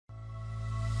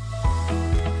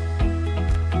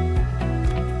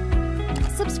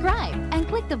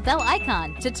the bell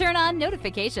icon to turn on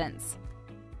notifications.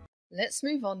 Let's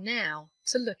move on now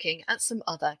to looking at some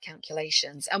other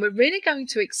calculations. And we're really going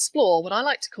to explore what I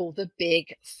like to call the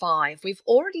big five. We've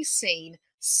already seen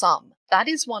sum. That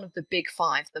is one of the big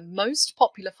five, the most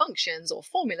popular functions or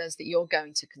formulas that you're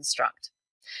going to construct.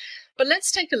 But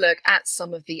let's take a look at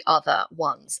some of the other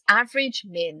ones, average,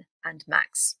 min, and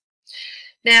max.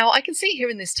 Now, I can see here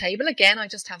in this table, again, I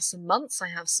just have some months, I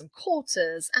have some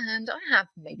quarters, and I have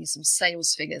maybe some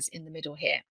sales figures in the middle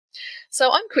here.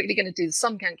 So I'm quickly going to do the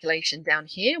sum calculation down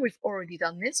here. We've already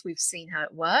done this. We've seen how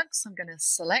it works. I'm going to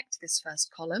select this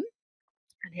first column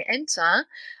and hit enter.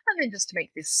 And then just to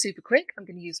make this super quick, I'm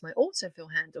going to use my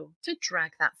autofill handle to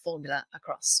drag that formula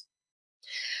across.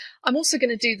 I'm also going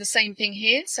to do the same thing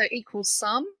here. So equals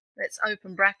sum. Let's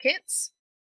open brackets,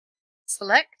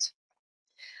 select.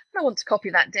 And I want to copy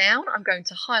that down. I'm going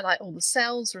to highlight all the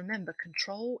cells. Remember,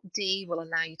 Control D will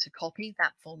allow you to copy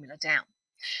that formula down.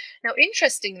 Now,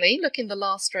 interestingly, look in the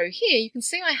last row here, you can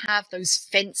see I have those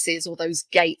fences or those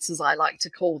gates, as I like to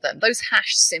call them, those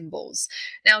hash symbols.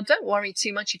 Now, don't worry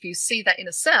too much if you see that in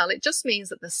a cell. It just means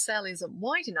that the cell isn't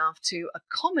wide enough to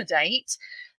accommodate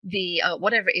the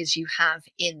whatever it is you have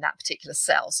in that particular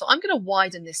cell. So I'm going to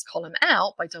widen this column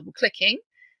out by double clicking.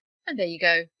 And there you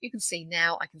go. You can see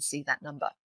now I can see that number.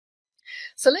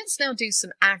 So let's now do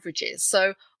some averages.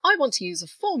 So I want to use a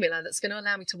formula that's going to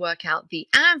allow me to work out the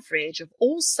average of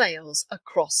all sales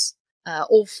across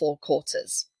all 4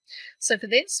 quarters. So for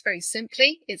this, very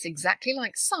simply, it's exactly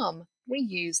like sum. We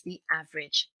use the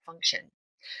average function.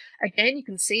 Again, you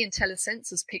can see IntelliSense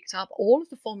has picked up all of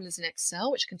the formulas in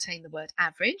Excel which contain the word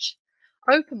average.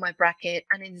 Open my bracket,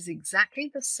 and it is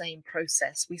exactly the same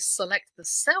process. We select the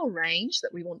cell range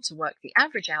that we want to work the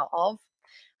average out of,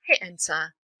 hit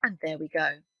enter, and there we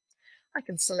go. I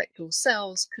can select all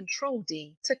cells, Control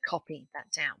D to copy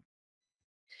that down.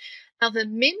 Now the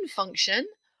min function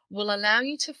will allow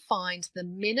you to find the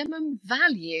minimum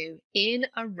value in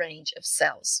a range of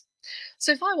cells.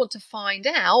 So if I want to find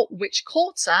out which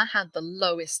quarter had the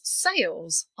lowest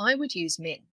sales, I would use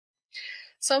min.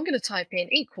 So I'm going to type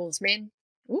in equals min,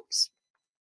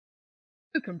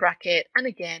 open bracket, and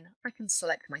again I can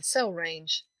select my cell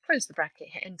range, close the bracket,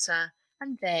 hit enter,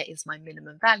 and there is my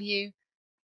minimum value.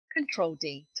 Control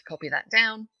D to copy that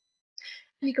down.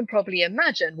 And you can probably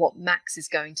imagine what max is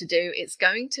going to do. It's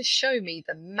going to show me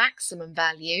the maximum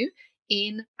value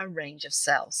in a range of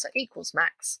cells. So equals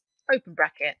max, open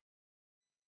bracket.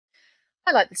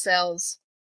 Highlight the cells,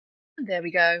 and there we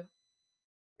go.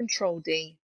 Control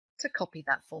D to copy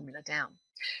that formula down.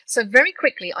 So very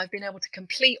quickly, I've been able to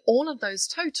complete all of those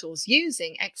totals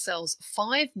using Excel's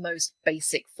 5 most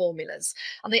basic formulas.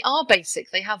 And they are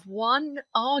basic. They have one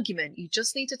argument. You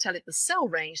just need to tell it the cell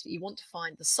range that you want to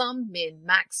find the sum, min,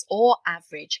 max, or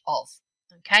average of.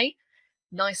 Okay?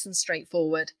 Nice and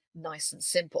straightforward, nice and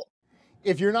simple.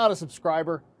 If you're not a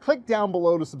subscriber, click down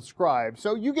below to subscribe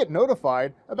so you get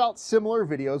notified about similar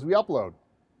videos we upload.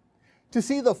 To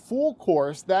see the full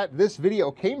course that this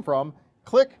video came from,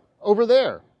 click over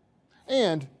there.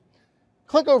 And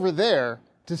click over there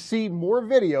to see more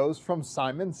videos from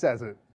Simon Sez IT.